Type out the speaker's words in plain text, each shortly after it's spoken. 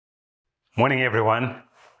Morning, everyone.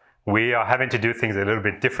 We are having to do things a little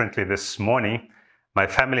bit differently this morning. My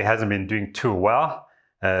family hasn't been doing too well.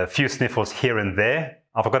 A few sniffles here and there.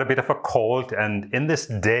 I've got a bit of a cold, and in this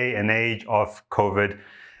day and age of COVID,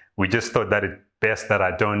 we just thought that it's best that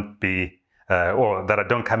I don't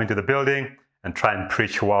come into the building and try and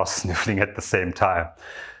preach while sniffling at the same time.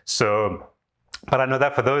 But I know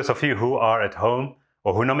that for those of you who are at home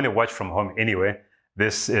or who normally watch from home anyway,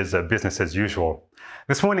 this is a business as usual.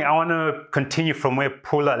 This morning, I want to continue from where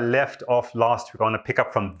Paula left off last week. I want to pick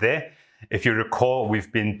up from there. If you recall,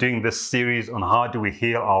 we've been doing this series on how do we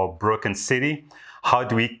heal our broken city? How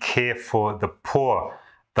do we care for the poor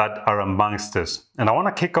that are amongst us? And I want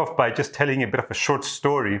to kick off by just telling you a bit of a short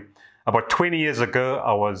story. About 20 years ago,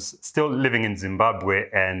 I was still living in Zimbabwe,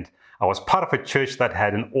 and I was part of a church that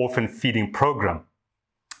had an orphan feeding program.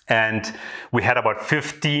 And we had about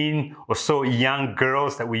 15 or so young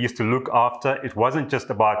girls that we used to look after. It wasn't just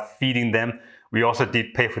about feeding them. We also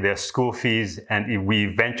did pay for their school fees, and we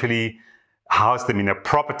eventually housed them in a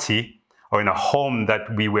property or in a home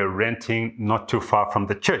that we were renting not too far from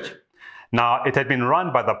the church. Now, it had been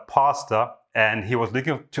run by the pastor, and he was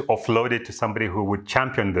looking to offload it to somebody who would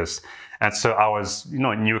champion this. And so I was,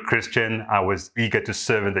 a new Christian. I was eager to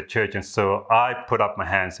serve in the church. And so I put up my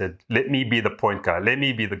hand and said, let me be the point guy. Let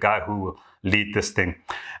me be the guy who will lead this thing.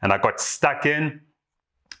 And I got stuck in.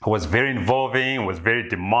 It was very involving. It was very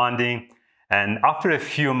demanding. And after a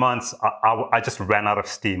few months, I just ran out of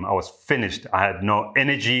steam. I was finished. I had no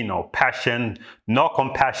energy, no passion, no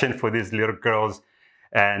compassion for these little girls.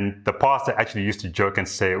 And the pastor actually used to joke and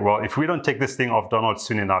say, well, if we don't take this thing off Donald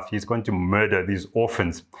soon enough, he's going to murder these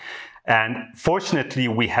orphans. And fortunately,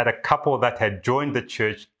 we had a couple that had joined the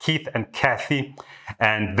church, Keith and Kathy,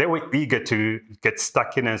 and they were eager to get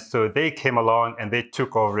stuck in. And so they came along and they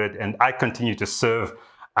took over it, and I continued to serve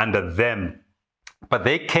under them. But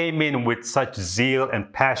they came in with such zeal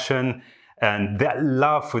and passion, and their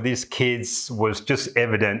love for these kids was just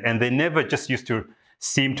evident. And they never just used to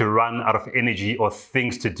seem to run out of energy or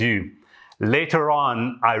things to do. Later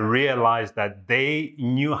on, I realized that they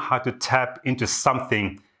knew how to tap into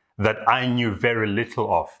something that I knew very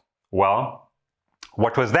little of. Well,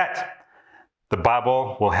 what was that? The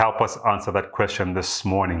Bible will help us answer that question this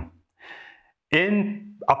morning.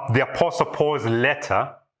 In the Apostle Paul's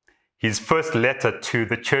letter, his first letter to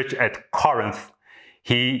the church at Corinth,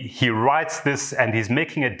 he writes this, and he's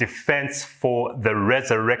making a defense for the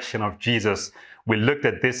resurrection of Jesus. We looked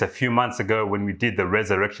at this a few months ago when we did the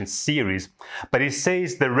resurrection series, but he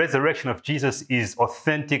says the resurrection of Jesus is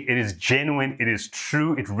authentic, it is genuine, it is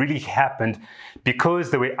true, it really happened because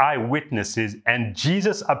there were eyewitnesses, and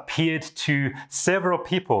Jesus appeared to several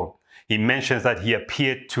people. He mentions that he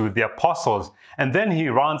appeared to the apostles, and then he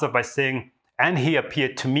rounds up by saying, and he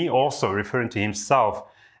appeared to me also, referring to himself,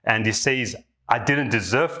 and he says, I didn't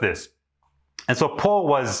deserve this. And so Paul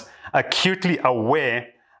was acutely aware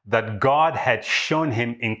that God had shown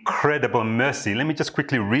him incredible mercy. Let me just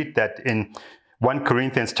quickly read that in 1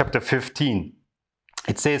 Corinthians chapter 15.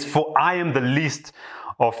 It says, for I am the least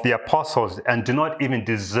of the apostles and do not even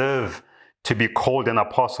deserve to be called an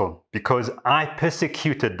apostle, because I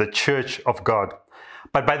persecuted the church of God.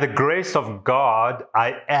 But by the grace of God,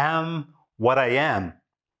 I am what I am.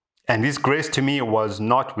 And this grace to me was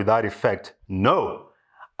not without effect. No,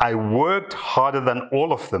 I worked harder than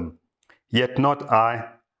all of them, yet not I,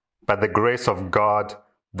 but the grace of God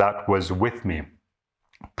that was with me.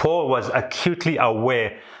 Paul was acutely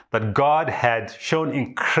aware that God had shown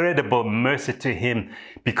incredible mercy to him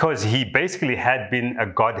because he basically had been a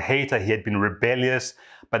God hater. He had been rebellious,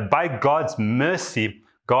 but by God's mercy,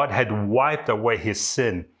 God had wiped away his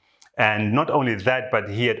sin. And not only that, but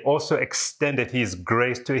he had also extended his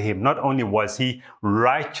grace to him. Not only was he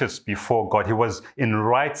righteous before God, he was in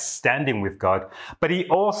right standing with God, but he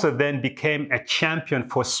also then became a champion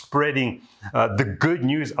for spreading the good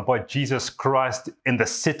news about Jesus Christ in the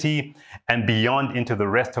city and beyond into the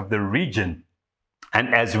rest of the region.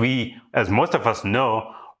 And as most of us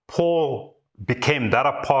know, Paul became that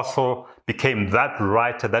apostle, became that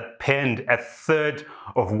writer that penned a third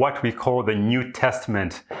of what we call the New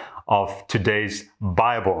Testament of today's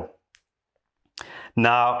Bible.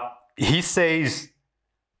 Now, he says,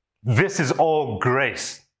 this is all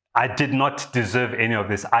grace. I did not deserve any of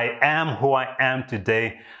this. I am who I am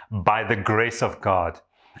today by the grace of God.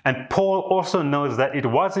 And Paul also knows that it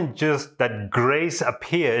wasn't just that grace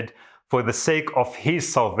appeared for the sake of his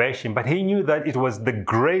salvation, but he knew that it was the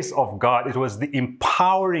grace of God, it was the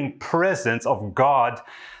empowering presence of God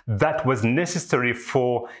that was necessary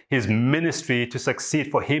for his ministry to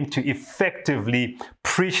succeed, for him to effectively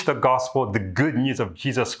preach the gospel, the good news of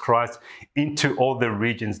Jesus Christ, into all the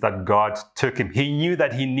regions that God took him. He knew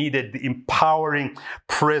that he needed the empowering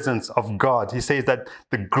presence of God. He says that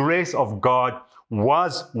the grace of God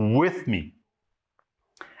was with me.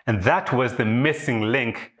 And that was the missing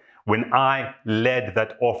link when I led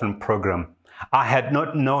that orphan program. I had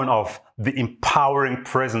not known of the empowering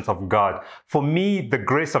presence of God. For me, the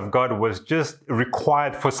grace of God was just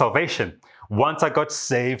required for salvation. Once I got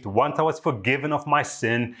saved, once I was forgiven of my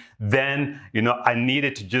sin, then, I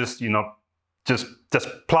needed to just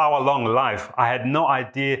plow along life. I had no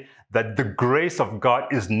idea that the grace of God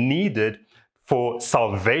is needed for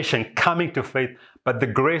salvation, coming to faith, but the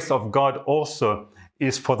grace of God also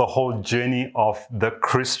is for the whole journey of the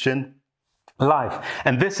Christian life.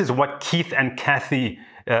 And this is what Keith and Kathy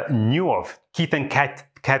knew of. Keith and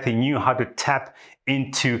Kathy knew how to tap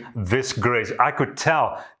into this grace. I could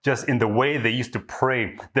tell just in the way they used to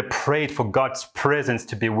pray. They prayed for God's presence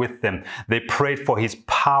to be with them. They prayed for his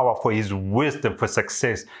power, for his wisdom, for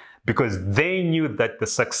success, because they knew that the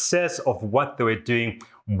success of what they were doing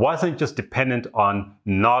wasn't just dependent on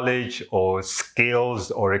knowledge or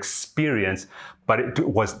skills or experience, but it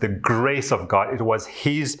was the grace of God. It was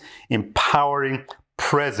his empowering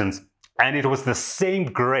presence. And it was the same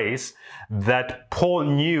grace that Paul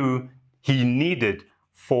knew he needed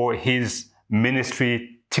for his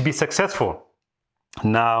ministry to be successful.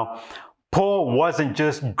 Now, Paul wasn't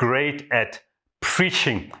just great at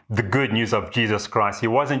preaching the good news of Jesus Christ. He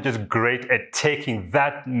wasn't just great at taking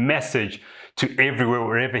that message to everywhere,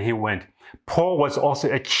 wherever he went. Paul was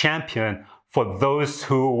also a champion for those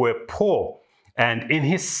who were poor. And in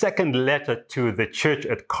his second letter to the church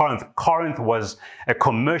at Corinth, Corinth was a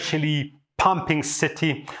commercially pumping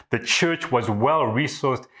city. The church was well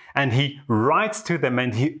resourced, and he writes to them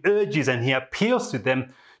and he urges and he appeals to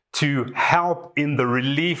them to help in the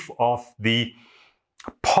relief of the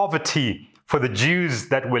poverty for the Jews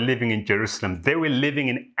that were living in Jerusalem. They were living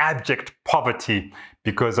in abject poverty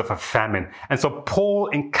because of a famine. And so Paul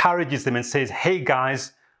encourages them and says, hey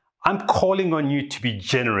guys, I'm calling on you to be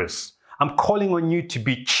generous. I'm calling on you to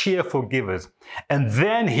be cheerful givers. And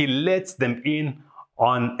then he lets them in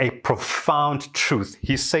on a profound truth.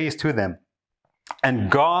 He says to them,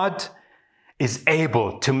 and God is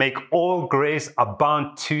able to make all grace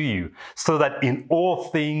abound to you, so that in all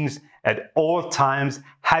things, at all times,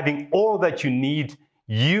 having all that you need,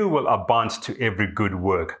 you will abound to every good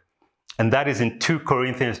work. And that is in 2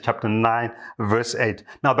 Corinthians chapter 9, verse 8.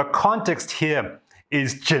 Now, the context here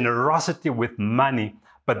is generosity with money,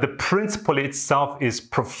 but the principle itself is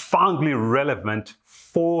profoundly relevant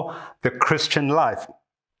for the Christian life.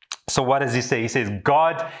 So what does he say? He says,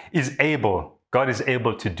 God is able. God is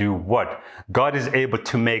able to do what? God is able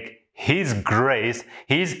to make his grace,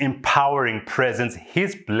 his empowering presence,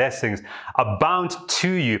 his blessings abound to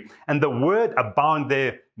you. And the word abound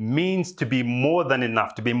there means to be more than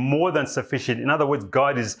enough, to be more than sufficient. In other words,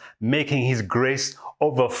 God is making his grace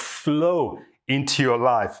overflow into your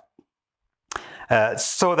life.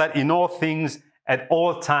 So that in all things, at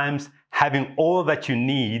all times, having all that you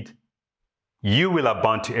need, you will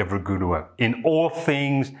abound to every good work. In all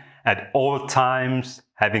things, at all times,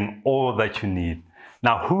 having all that you need.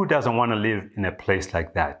 Now, who doesn't want to live in a place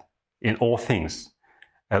like that? In all things,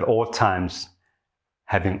 at all times,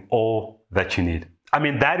 having all that you need. I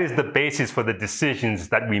mean, that is the basis for the decisions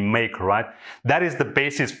that we make, right? That is the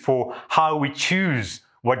basis for how we choose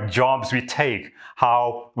what jobs we take,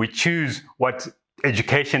 how we choose what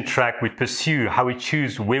education track we pursue, how we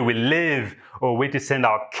choose where we live, or where to send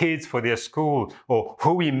our kids for their school, or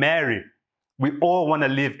who we marry. We all want to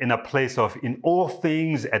live in a place of, in all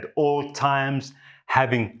things, at all times,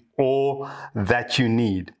 having all that you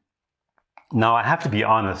need. Now, I have to be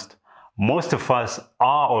honest, most of us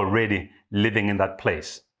are already living in that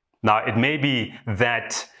place. Now, it may be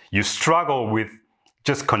that you struggle with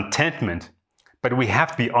just contentment, but we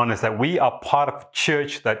have to be honest that we are part of a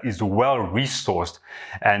church that is well resourced,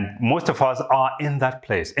 and most of us are in that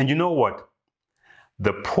place. And you know what?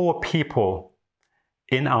 The poor people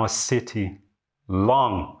in our city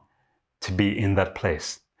long to be in that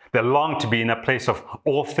place. They long to be in a place of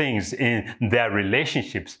all things, in their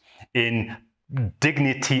relationships, in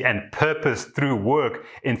dignity and purpose through work,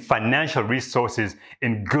 in financial resources,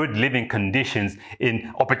 in good living conditions,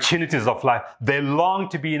 in opportunities of life. They long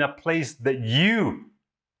to be in a place that you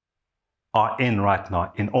are in right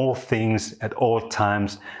now, in all things, at all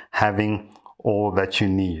times, having all that you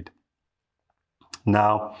need.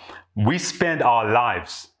 Now, We spend our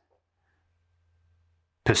lives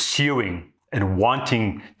pursuing and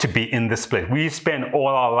wanting to be in this place. We spend all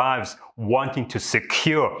our lives wanting to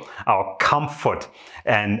secure our comfort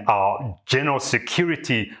and our general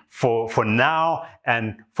security for now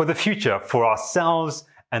and for the future, for ourselves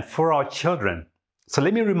and for our children. So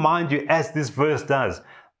let me remind you, as this verse does,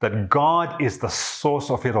 that God is the source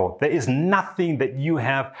of it all. There is nothing that you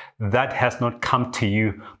have that has not come to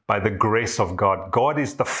you by the grace of God. God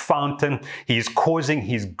is the fountain. He is causing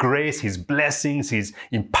His grace, His blessings, His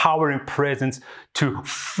empowering presence to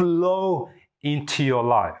flow into your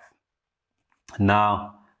life.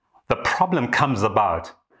 Now, the problem comes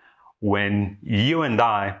about when you and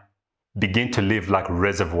I begin to live like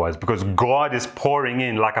reservoirs, because God is pouring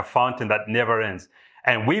in like a fountain that never ends.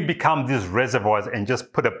 And we become these reservoirs and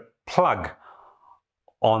just put a plug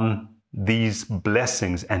on these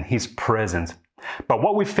blessings and His presence. But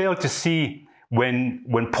what we fail to see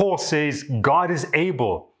when Paul says God is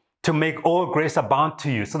able to make all grace abound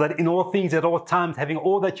to you, so that in all things at all times, having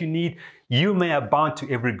all that you need, you may abound to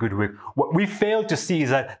every good work. What we fail to see is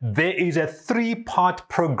that there is a three-part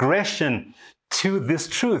progression to this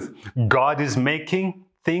truth. God is making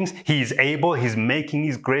things. He is able. He's making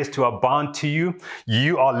His grace to abound to you.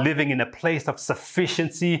 You are living in a place of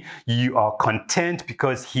sufficiency. You are content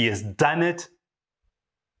because He has done it.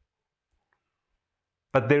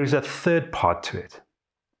 But there is a third part to it.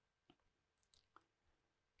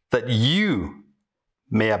 That you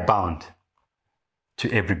may abound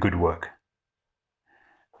to every good work.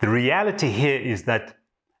 The reality here is that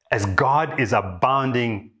as God is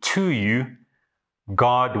abounding to you,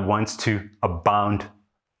 God wants to abound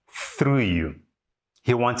through you.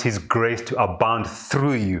 He wants His grace to abound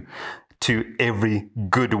through you to every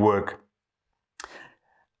good work.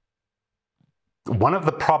 One of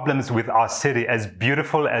the problems with our city, as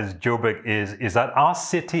beautiful as Joburg is that our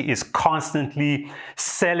city is constantly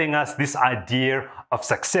selling us this idea of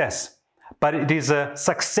success. But it is a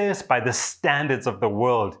success by the standards of the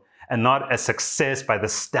world and not a success by the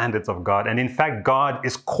standards of God. And in fact, God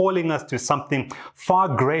is calling us to something far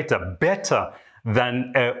greater, better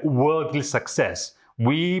than a worldly success.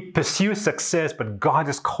 We pursue success, but God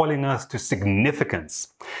is calling us to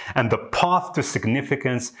significance. And the path to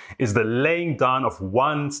significance is the laying down of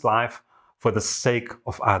one's life for the sake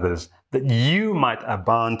of others, that you might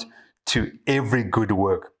abound to every good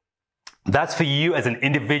work. That's for you as an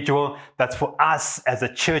individual. That's for us as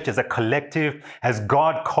a church, as a collective. Has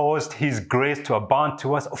God caused His grace to abound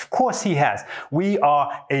to us? Of course He has. We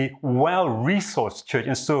are a well-resourced church.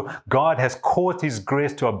 And so God has caused His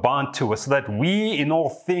grace to abound to us so that we, in all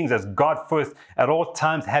things, as God first, at all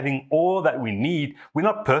times, having all that we need. We're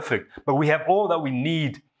not perfect, but we have all that we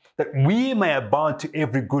need, that we may abound to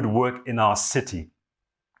every good work in our city.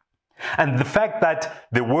 And the fact that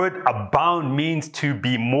the word abound means to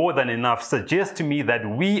be more than enough suggests to me that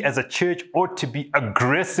we as a church ought to be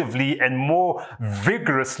aggressively and more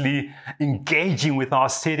vigorously engaging with our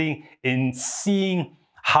city in seeing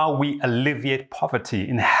how we alleviate poverty,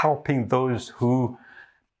 in helping those who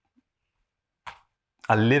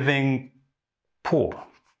are living poor.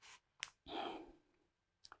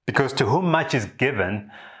 Because to whom much is given,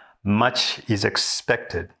 much is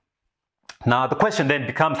expected. Now, the question then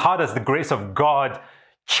becomes, how does the grace of God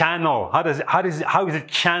channel? How is it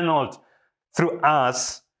channeled through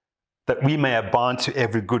us that we may abound to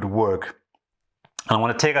every good work? And I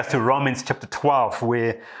want to take us to Romans chapter 12,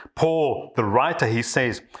 where Paul, the writer, he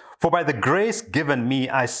says, "For by the grace given me,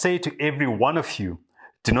 I say to every one of you,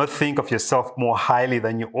 do not think of yourself more highly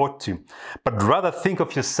than you ought to, but rather think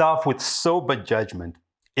of yourself with sober judgment,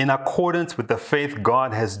 in accordance with the faith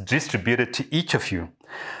God has distributed to each of you.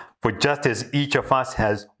 For just as each of us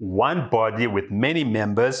has one body with many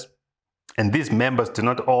members, and these members do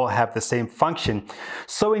not all have the same function,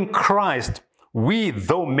 so in Christ, we,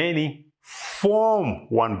 though many, form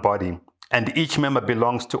one body, and each member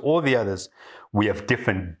belongs to all the others. We have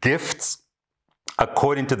different gifts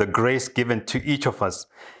according to the grace given to each of us.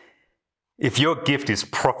 If your gift is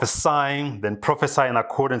prophesying, then prophesy in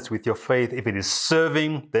accordance with your faith. If it is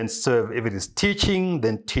serving, then serve. If it is teaching,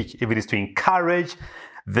 then teach. If it is to encourage,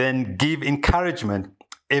 then give encouragement.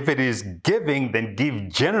 If it is giving, then give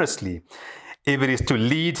generously. If it is to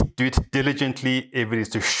lead, do it diligently. If it is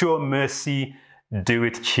to show mercy, do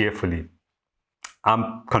it cheerfully."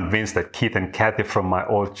 I'm convinced that Keith and Kathy from my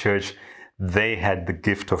old church, they had the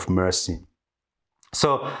gift of mercy.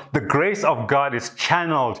 So the grace of God is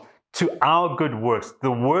channeled to our good works.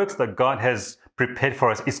 The works that God has prepared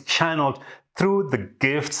for us is channeled through the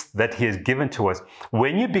gifts that he has given to us.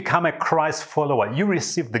 When you become a Christ follower, you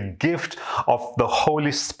receive the gift of the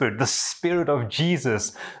Holy Spirit. The Spirit of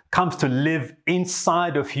Jesus comes to live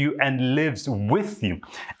inside of you and lives with you.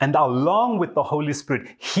 And along with the Holy Spirit,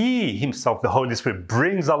 he himself, the Holy Spirit,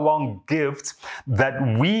 brings along gifts that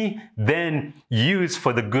we then use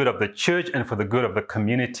for the good of the church and for the good of the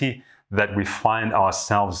community that we find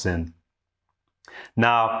ourselves in.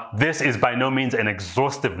 Now, this is by no means an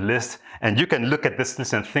exhaustive list, and you can look at this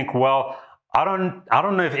list and think, well, I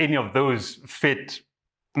don't know if any of those fit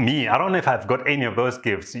me. I don't know if I've got any of those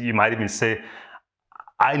gifts. You might even say,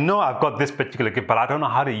 I know I've got this particular gift, but I don't know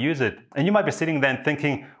how to use it. And you might be sitting there and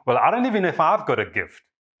thinking, well, I don't even know if I've got a gift.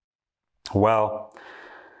 Well,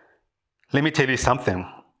 let me tell you something.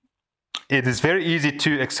 It is very easy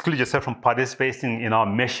to exclude yourself from participating in our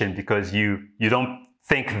mission because you don't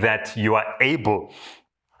think that you are able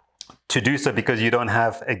to do so because you don't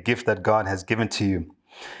have a gift that God has given to you.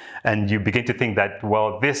 And you begin to think that,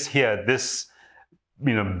 well, being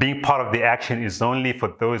part of the action is only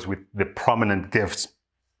for those with the prominent gifts.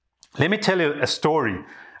 Let me tell you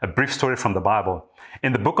a brief story from the Bible.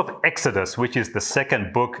 In the book of Exodus, which is the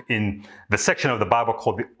second book in the section of the Bible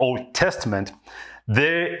called the Old Testament,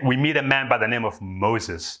 there we meet a man by the name of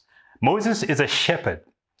Moses. Moses is a shepherd.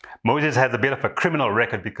 Moses has a bit of a criminal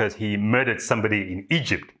record because he murdered somebody in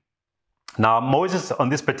Egypt. Now, Moses, on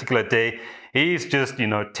this particular day, he's just,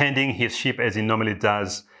 tending his sheep as he normally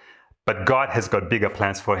does, but God has got bigger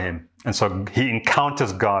plans for him. And so he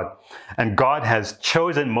encounters God, and God has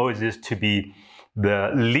chosen Moses to be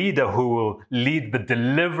the leader who will lead the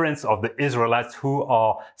deliverance of the Israelites who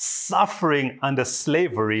are suffering under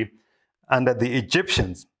slavery under the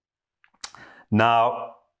Egyptians.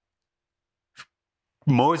 Now,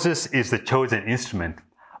 Moses is the chosen instrument,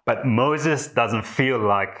 but Moses doesn't feel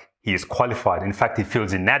like he is qualified. In fact, he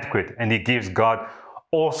feels inadequate, and he gives God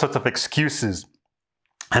all sorts of excuses.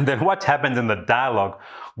 And then what happens in the dialogue?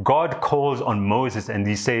 God calls on Moses and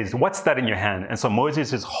he says, "What's that in your hand?" And so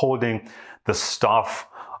Moses is holding the staff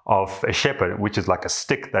of a shepherd, which is like a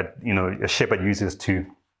stick that a shepherd uses to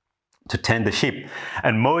tend the sheep.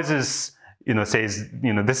 And Moses says,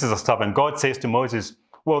 "This is a staff." And God says to Moses,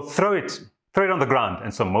 "Well, throw it on the ground."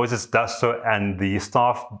 And so Moses does so, and the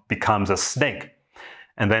staff becomes a snake.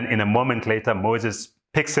 And then in a moment later, Moses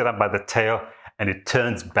picks it up by the tail and it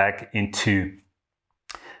turns back into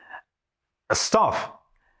a staff.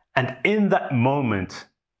 And in that moment,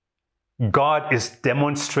 God is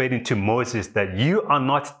demonstrating to Moses that you are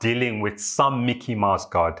not dealing with some Mickey Mouse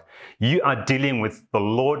God. You are dealing with the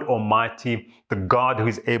Lord Almighty, the God who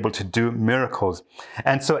is able to do miracles.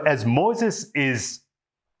 And so as Moses is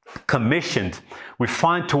commissioned, we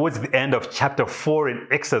find towards the end of chapter 4 in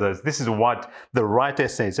Exodus, this is what the writer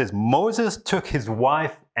says. It says, Moses took his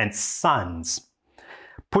wife and sons,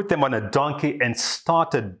 put them on a donkey, and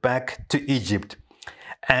started back to Egypt.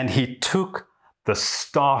 And he took the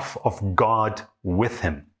staff of God with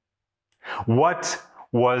him. What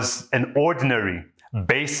was an ordinary,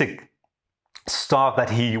 basic staff that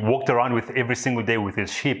he walked around with every single day with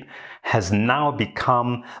his sheep has now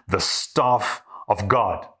become the staff of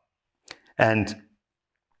God. And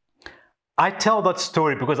I tell that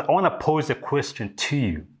story because I want to pose a question to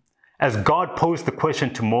you. As God posed the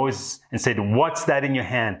question to Moses and said, "What's that in your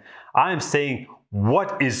hand?" I am saying,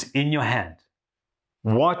 what is in your hand?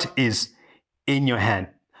 What is in your hand?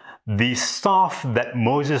 The staff that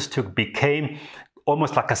Moses took became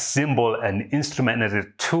almost like a symbol, an instrument, and a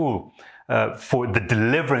tool for the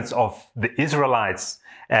deliverance of the Israelites,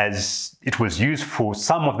 as it was used for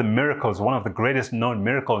some of the miracles. One of the greatest known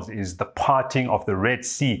miracles is the parting of the Red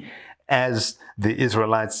Sea as the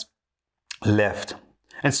Israelites left.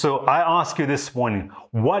 And so I ask you this morning,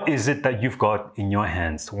 what is it that you've got in your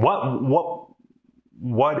hands? What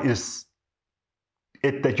is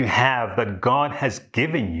it that you have that God has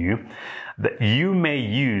given you that you may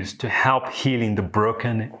use to help healing the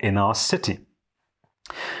broken in our city?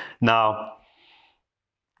 Now,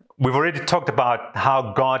 we've already talked about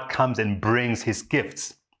how God comes and brings his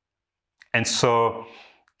gifts. And so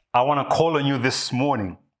I want to call on you this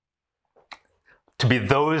morning to be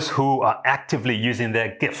those who are actively using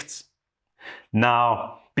their gifts.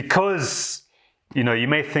 Now, because, you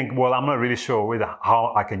may think, well, I'm not really sure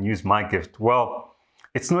how I can use my gift. Well,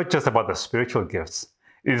 it's not just about the spiritual gifts.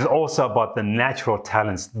 It is also about the natural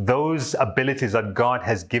talents, those abilities that God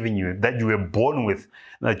has given you, that you were born with,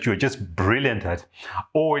 that you're just brilliant at.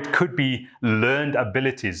 Or it could be learned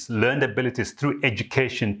abilities through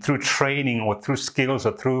education, through training, or through skills,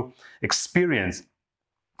 or through experience.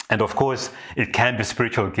 And of course, it can be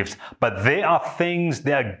spiritual gifts, but there are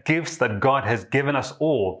gifts that God has given us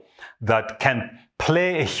all that can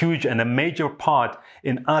play a huge and a major part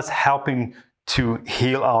in us helping to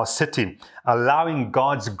heal our city, allowing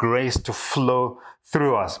God's grace to flow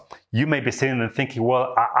through us. You may be sitting and thinking,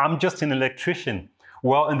 well, I'm just an electrician.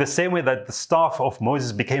 Well, in the same way that the staff of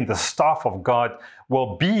Moses became the staff of God,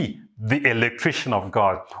 well, be the electrician of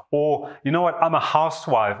God. Or, you know what, I'm a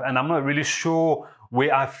housewife and I'm not really sure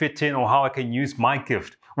where I fit in or how I can use my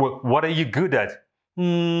gift. Well, what are you good at?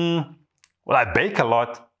 Well, I bake a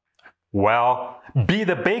lot. Well, be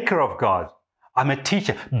the baker of God. I'm a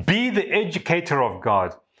teacher. Be the educator of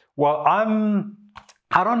God. Well, I'm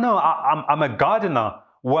a gardener.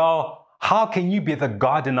 Well, how can you be the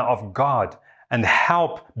gardener of God and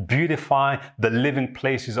help beautify the living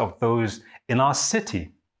places of those in our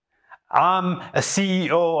city? I'm a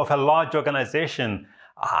CEO of a large organization.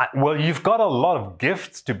 Well, you've got a lot of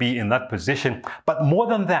gifts to be in that position, but more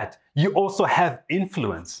than that, you also have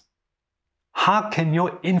influence. How can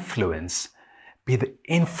your influence be the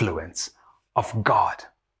influence of God?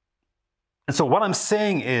 And so what I'm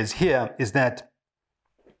saying is that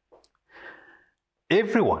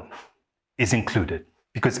everyone is included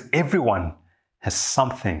because everyone has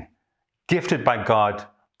something gifted by God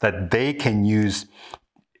that they can use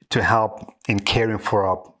to help in caring for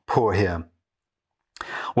our poor here.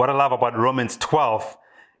 What I love about Romans 12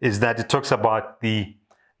 is that it talks about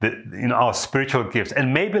our spiritual gifts,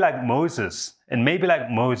 and maybe like Moses,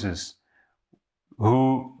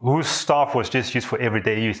 whose staff was just used for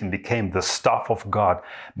everyday use and became the staff of God.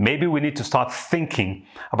 Maybe we need to start thinking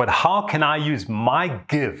about how can I use my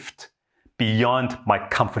gift beyond my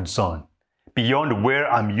comfort zone, beyond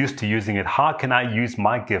where I'm used to using it. How can I use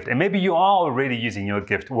my gift? And maybe you are already using your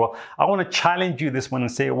gift. Well, I want to challenge you this one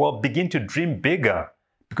and say, well, begin to dream bigger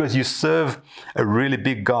because you serve a really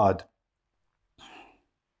big God.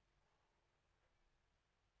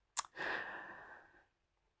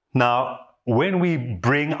 Now, when we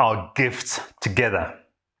bring our gifts together,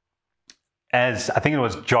 as I think it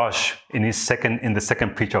was Josh in the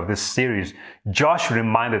second preach of this series, Josh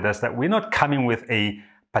reminded us that we're not coming with a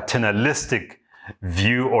paternalistic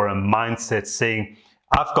view or a mindset saying,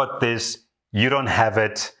 I've got this, you don't have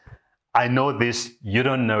it. I know this, you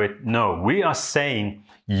don't know it. No, we are saying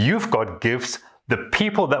you've got gifts. The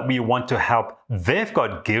people that we want to help, they've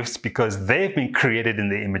got gifts because they've been created in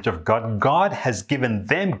the image of God. God has given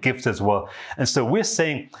them gifts as well. And so we're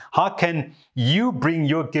saying, how can you bring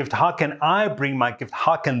your gift? How can I bring my gift?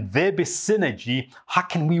 How can there be synergy? How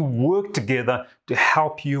can we work together to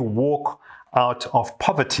help you walk out of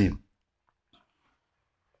poverty?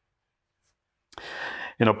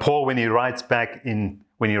 You know, Paul, when he writes in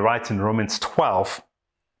Romans 12,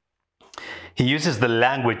 he uses the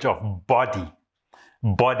language of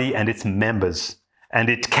body and its members. And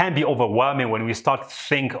it can be overwhelming when we start to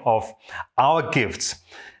think of our gifts.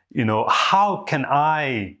 You know, how can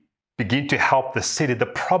I begin to help the city? The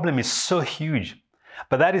problem is so huge.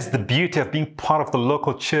 But that is the beauty of being part of the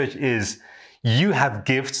local church is you have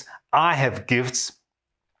gifts, I have gifts.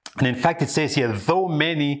 And in fact, it says here, though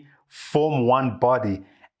many form one body,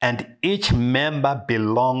 and each member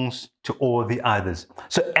belongs to all the others.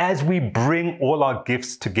 So as we bring all our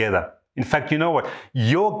gifts together, in fact, you know what?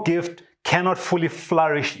 Your gift cannot fully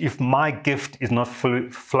flourish if my gift is not fully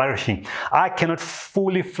flourishing. I cannot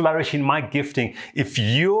fully flourish in my gifting if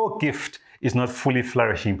your gift is not fully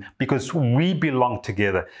flourishing, because we belong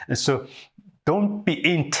together. And so don't be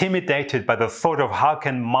intimidated by the thought of how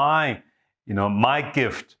can my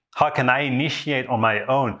gift, how can I initiate on my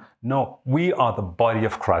own? No, we are the body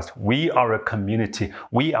of Christ. We are a community.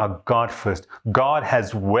 We are God first. God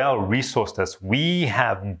has well resourced us. We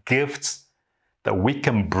have gifts that we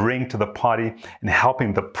can bring to the party in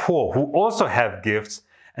helping the poor who also have gifts,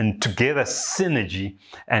 and together synergy,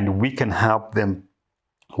 and we can help them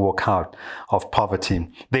walk out of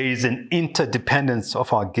poverty. There is an interdependence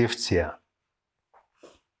of our gifts here.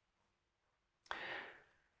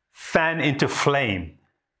 Fan into flame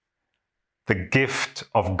the gift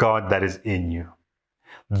of God that is in you.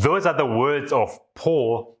 Those are the words of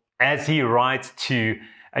Paul as he writes to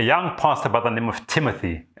a young pastor by the name of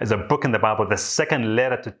Timothy. There's a book in the Bible, the second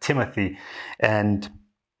letter to Timothy. And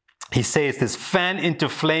he says this, fan into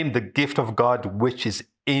flame the gift of God which is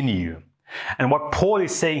in you. And what Paul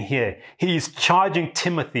is saying here, he is charging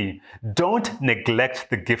Timothy, don't neglect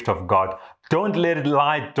the gift of God. Don't let it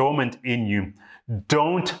lie dormant in you.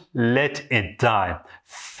 Don't let it die.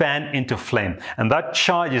 Fan into flame. And that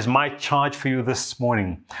charge is my charge for you this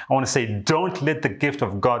morning. I want to say, don't let the gift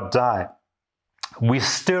of God die. We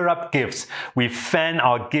stir up gifts. We fan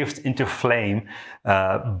our gifts into flame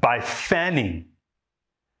by fanning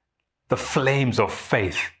the flames of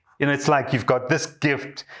faith. It's like you've got this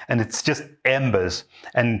gift and it's just embers,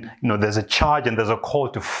 and there's a charge and there's a call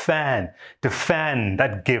to fan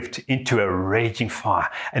that gift into a raging fire.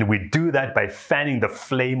 And we do that by fanning the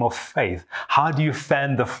flame of faith. How do you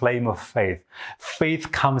fan the flame of faith?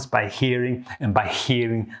 Faith comes by hearing, and by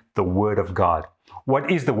hearing the word of God.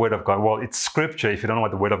 What is the word of God? Well, it's scripture. If you don't know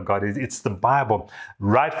what the word of God is, it's the Bible.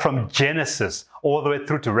 Right from Genesis all the way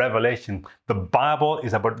through to Revelation, the Bible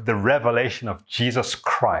is about the revelation of Jesus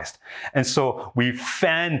Christ. And so we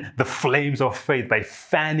fan the flames of faith by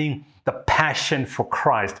fanning the passion for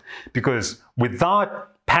Christ, because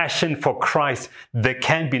without passion for Christ, there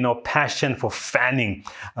can be no passion for fanning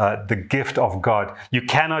the gift of God. You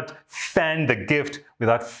cannot fan the gift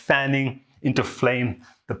without fanning into flame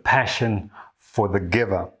the passion for the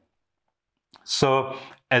giver. So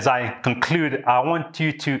as I conclude, I want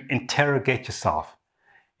you to interrogate yourself.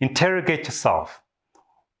 Interrogate yourself.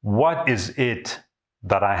 What is it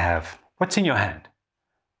that I have? What's in your hand?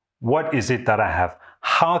 What is it that I have?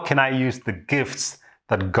 How can I use the gifts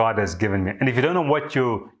that God has given me? And if you don't know what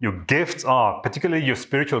your gifts are, particularly your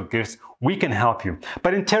spiritual gifts, we can help you.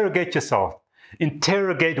 But interrogate yourself.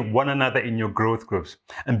 Interrogate one another in your growth groups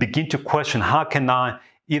and begin to question, how can I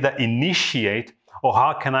either initiate or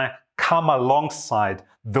how can I come alongside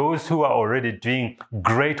those who are already doing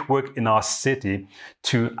great work in our city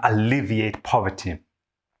to alleviate poverty?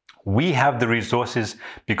 We have the resources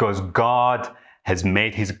because God has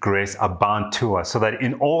made his grace abound to us, so that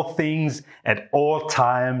in all things, at all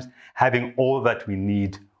times, having all that we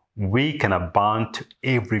need, we can abound to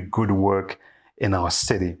every good work in our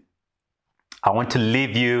city. I want to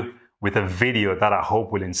leave you with a video that I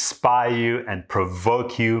hope will inspire you and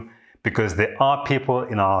provoke you, because there are people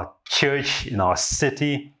in our church, in our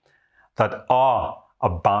city, that are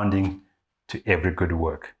abounding to every good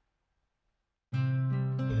work.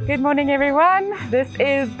 Good morning, everyone. This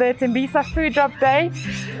is the Tembisa Food Drop Day.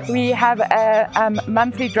 We have a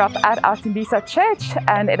monthly drop at our Tembisa church,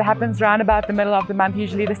 and it happens around about the middle of the month,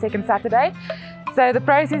 usually the second Saturday. So the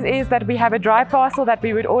process is that we have a dry parcel that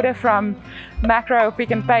we would order from Macro or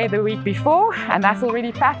Pick n Pay the week before, and that's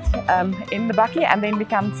already packed in the bucket, and then we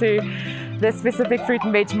come to the specific fruit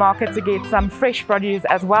and veg market to get some fresh produce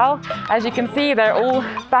as well. As you can see, they're all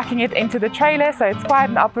packing it into the trailer, so it's quite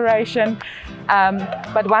an operation.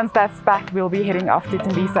 But once that's packed, we'll be heading off to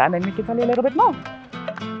Tembisa, and then we can tell you a little bit more.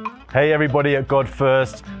 Hey everybody at God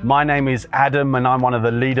First. My name is Adam and I'm one of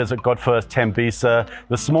the leaders at God First Tembisa.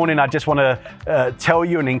 This morning I just want to tell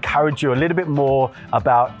you and encourage you a little bit more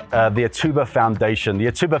about the Atuba Foundation. The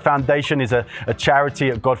Atuba Foundation is a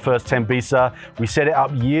charity at God First Tembisa. We set it up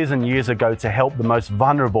years and years ago to help the most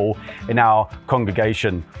vulnerable in our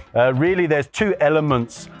congregation. Really there's two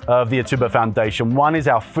elements of the Atuba Foundation. One is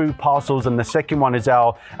our food parcels and the second one is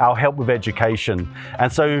our help with education. And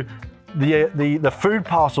so the food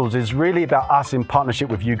parcels is really about us in partnership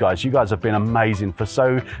with you guys. You guys have been amazing for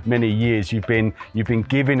so many years. You've been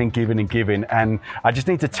giving and giving and giving, and I just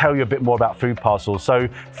need to tell you a bit more about food parcels. So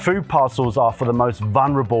food parcels are for the most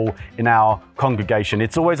vulnerable in our congregation.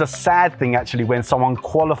 It's always a sad thing actually when someone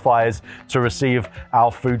qualifies to receive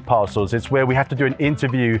our food parcels. It's where we have to do an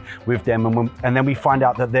interview with them and then we find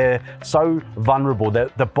out that they're so vulnerable,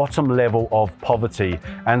 they're the bottom level of poverty.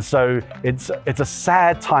 And so it's a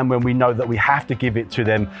sad time when we know that we have to give it to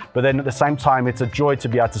them, but then at the same time it's a joy to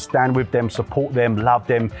be able to stand with them, support them, love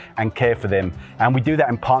them and care for them. And we do that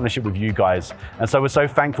in partnership with you guys. And so we're so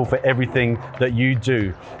thankful for everything that you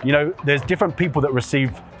do. You know, there's different people that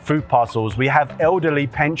receive food parcels. We have elderly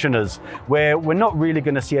pensioners where we're not really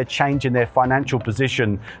going to see a change in their financial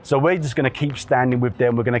position. So we're just going to keep standing with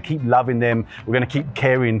them. We're going to keep loving them. We're going to keep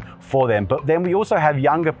caring for them. But then we also have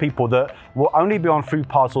younger people that will only be on food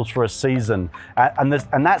parcels for a season. And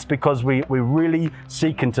that's because we're really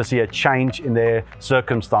seeking to see a change in their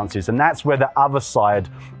circumstances. And that's where the other side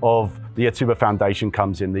of the Atuba Foundation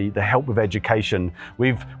comes in, the help with education.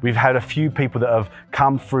 We've had a few people that have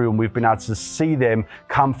come through and we've been able to see them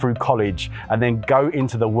come through college and then go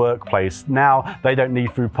into the workplace. Now they don't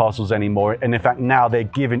need food parcels anymore. And in fact, now they're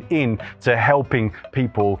giving in to helping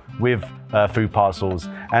people with food parcels.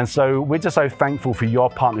 And so we're just so thankful for your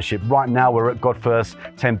partnership. Right now we're at God First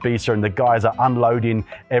Tembisa and the guys are unloading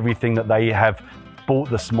everything that they have bought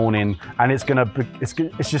this morning, and it's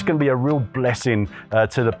just going to be a real blessing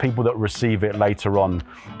to the people that receive it later on.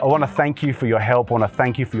 I want to thank you for your help. I want to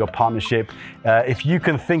thank you for your partnership. If you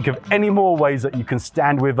can think of any more ways that you can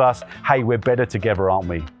stand with us, hey, we're better together, aren't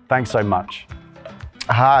we? Thanks so much.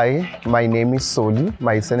 Hi, my name is Soli.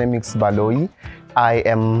 My surname is Baloi. I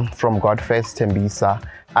am from God First Tembisa.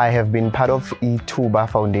 I have been part of Ithuba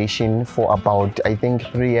Foundation for about, I think,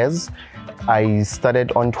 3 years. I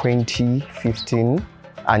started on 2015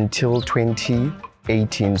 until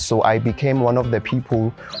 2018. So I became one of the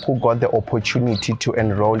people who got the opportunity to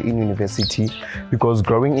enroll in university, because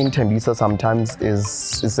growing in Tembisa sometimes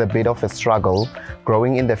is a bit of a struggle.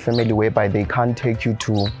 Growing in the family whereby they can't take you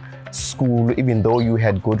to school even though you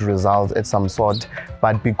had good results at some sort.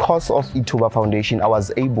 But because of Ithuba Foundation, I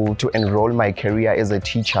was able to enroll my career as a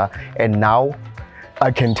teacher, and now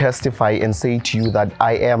I can testify and say to you that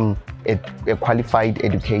I am a qualified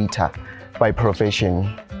educator by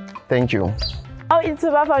profession. Thank you. How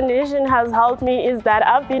Ithuba Foundation has helped me is that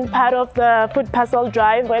I've been part of the food parcel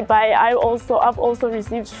drive, whereby I've also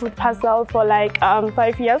received food parcel for like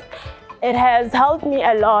 5 years. It has helped me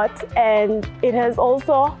a lot, and it has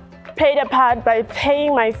also played a part by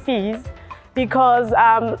paying my fees, because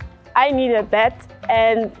I needed that,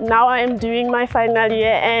 and now I am doing my final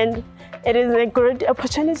year, and it is a good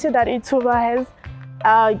opportunity that Ithuba has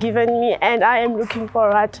given me, and I am looking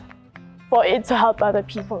forward for it to help other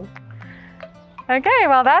people. Okay,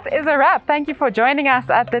 well that is a wrap. Thank you for joining us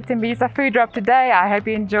at the Tembisa Food Drop today. I hope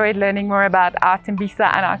you enjoyed learning more about our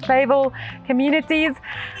Tembisa and our Clayville communities.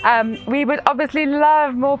 We would obviously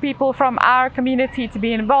love more people from our community to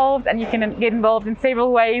be involved, and you can get involved in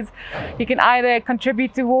several ways. You can either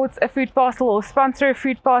contribute towards a food parcel or sponsor a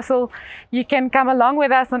food parcel. You can come along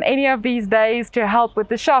with us on any of these days to help with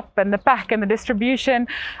the shop and the pack and the distribution.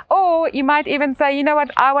 Or you might even say, you know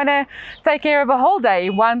what, I want to take care of a whole day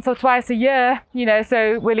once or twice a year.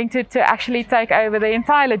 So willing to actually take over the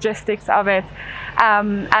entire logistics of it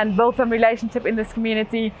and build some relationship in this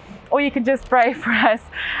community. Or you can just pray for us.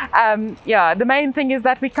 The main thing is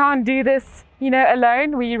that we can't do this,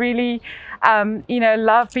 alone. We really,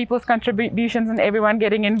 love people's contributions and everyone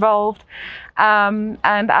getting involved. And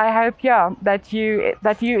I hope, that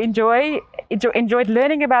you enjoyed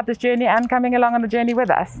learning about this journey and coming along on the journey with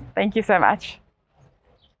us. Thank you so much.